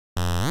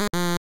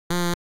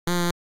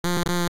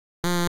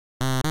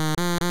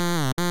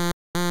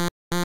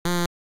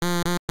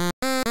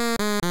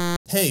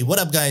Hey, what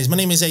up guys, my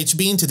name is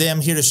HB and today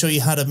I'm here to show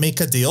you how to make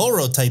a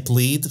Deorro type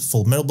lead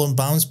for Melbourne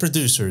bounce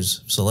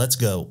producers. So let's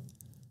go.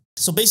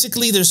 So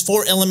basically there's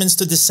 4 elements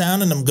to this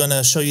sound and I'm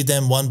gonna show you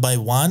them one by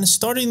one,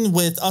 starting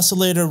with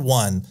oscillator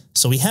 1.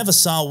 So we have a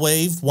saw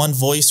wave, one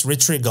voice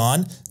retrig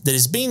on that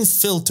is being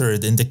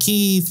filtered, and the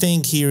key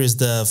thing here is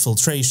the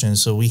filtration.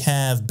 So we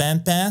have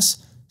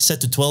bandpass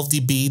set to 12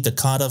 dB, the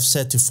cutoff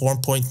set to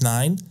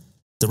 4.9,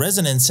 the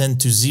resonance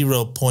set to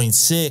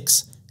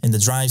 0.6, and the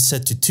drive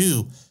set to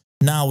 2.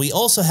 Now we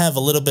also have a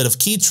little bit of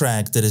key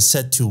track that is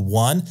set to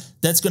 1.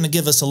 That's going to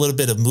give us a little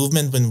bit of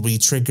movement when we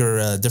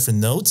trigger different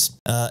notes.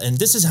 And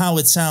this is how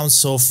it sounds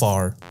so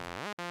far.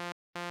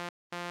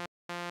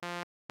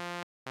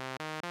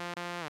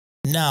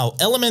 Now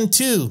element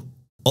 2,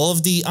 all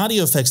of the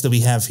audio effects that we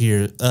have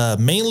here,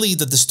 mainly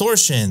the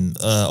distortion,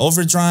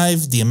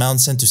 overdrive, the amount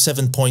set to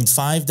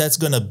 7.5, that's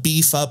going to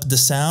beef up the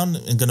sound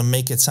and going to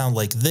make it sound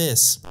like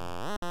this.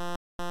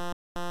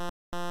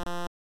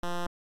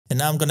 And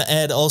now I'm going to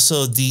add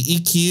also the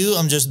EQ.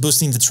 I'm just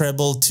boosting the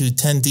treble to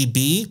 10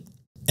 dB.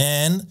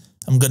 And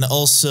I'm going to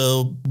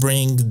also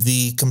bring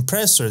the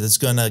compressor that's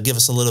going to give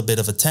us a little bit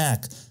of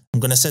attack. I'm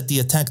going to set the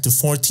attack to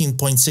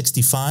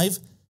 14.65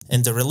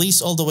 and the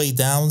release all the way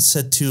down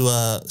set to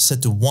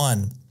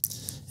 1.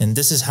 And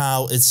this is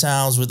how it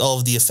sounds with all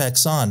of the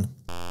effects on.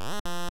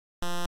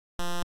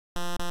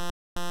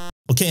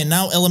 Okay, and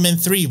now element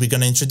 3, we're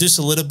going to introduce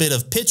a little bit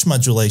of pitch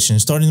modulation,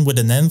 starting with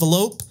an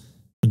envelope.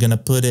 We're going to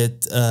put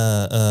it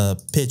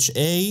pitch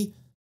A.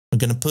 We're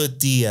going to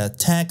put the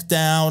attack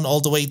down all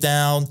the way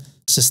down,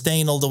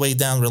 sustain all the way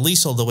down,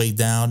 release all the way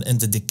down, and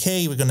the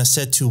decay we're going to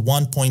set to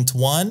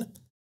 1.1.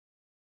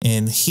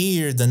 And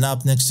here, the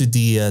knob next to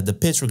the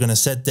pitch, we're going to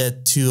set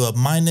that to a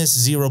minus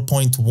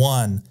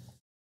 0.1.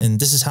 And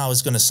this is how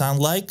it's going to sound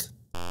like.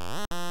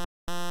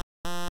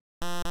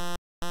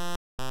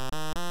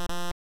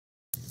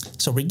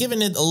 So we're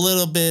giving it a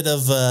little bit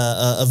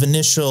of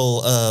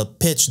initial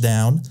pitch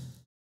down.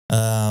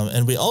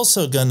 And we're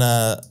also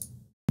gonna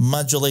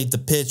modulate the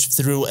pitch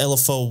through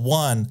LFO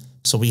 1.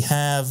 So we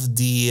have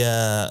the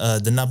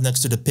knob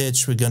next to the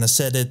pitch. We're gonna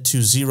set it to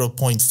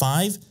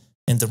 0.5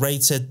 and the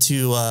rate set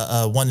to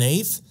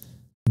 1/8.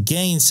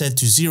 Gain set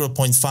to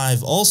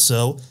 0.5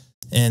 also.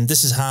 And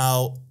this is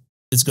how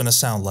it's gonna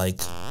sound like.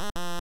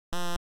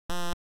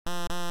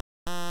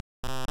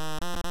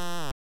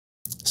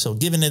 So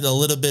giving it a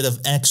little bit of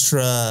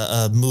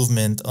extra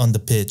movement on the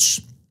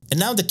pitch. And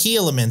now the key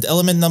element,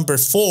 element number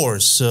 4.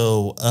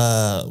 So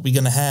we're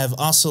going to have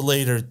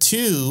oscillator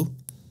 2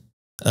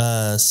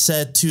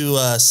 set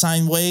to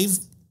sine wave.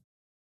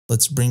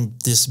 Let's bring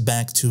this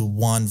back to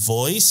one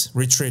voice,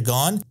 retrig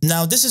on.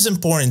 Now this is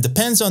important,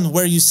 depends on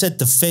where you set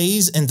the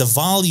phase and the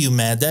volume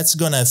at. That's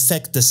going to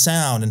affect the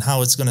sound and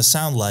how it's going to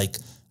sound like.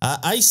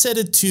 I set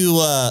it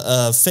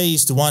to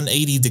phase to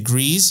 180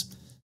 degrees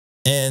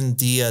and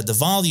the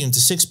volume to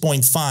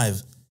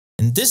 6.5.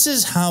 And this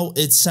is how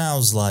it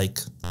sounds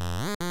like.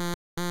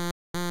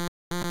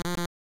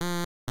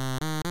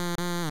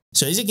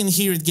 So as you can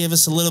hear, it gave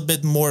us a little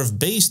bit more of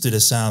bass to the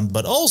sound,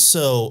 but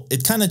also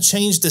it kind of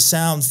changed the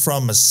sound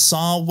from a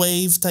saw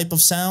wave type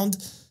of sound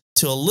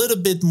to a little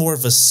bit more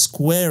of a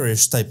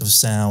squarish type of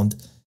sound.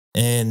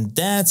 And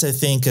that's, I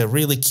think, a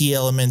really key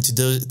element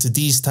to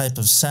these type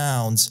of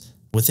sounds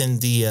within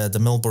the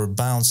Melbourne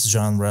bounce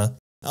genre.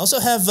 I also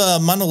have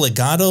mono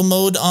legato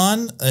mode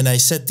on, and I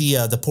set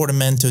the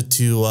portamento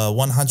to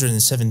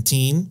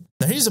 117.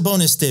 Now here's a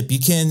bonus tip. You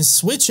can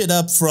switch it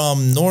up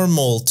from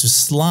normal to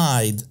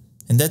slide,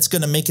 and that's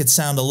going to make it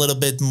sound a little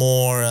bit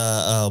more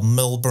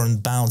Melbourne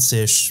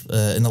bounce-ish,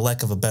 in a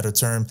lack of a better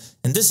term.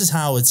 And this is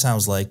how it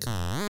sounds like.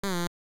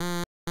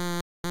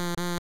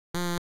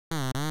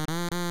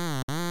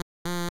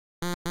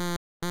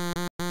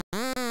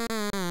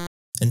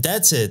 And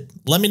that's it.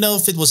 Let me know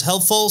if it was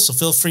helpful, so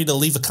feel free to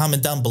leave a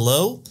comment down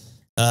below.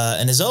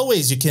 And as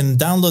always, you can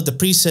download the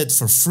preset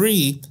for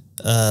free.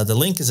 The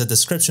link is in the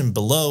description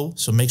below,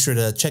 so make sure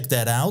to check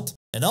that out.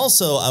 And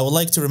also, I would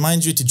like to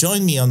remind you to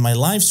join me on my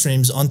live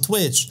streams on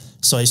Twitch.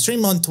 So I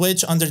stream on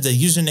Twitch under the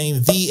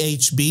username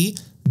THEEHB.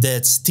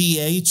 That's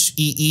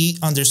THEE_HB.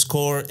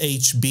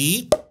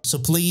 So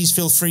please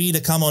feel free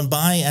to come on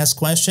by, ask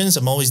questions.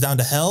 I'm always down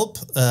to help.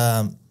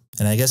 And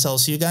I guess I'll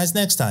see you guys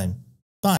next time.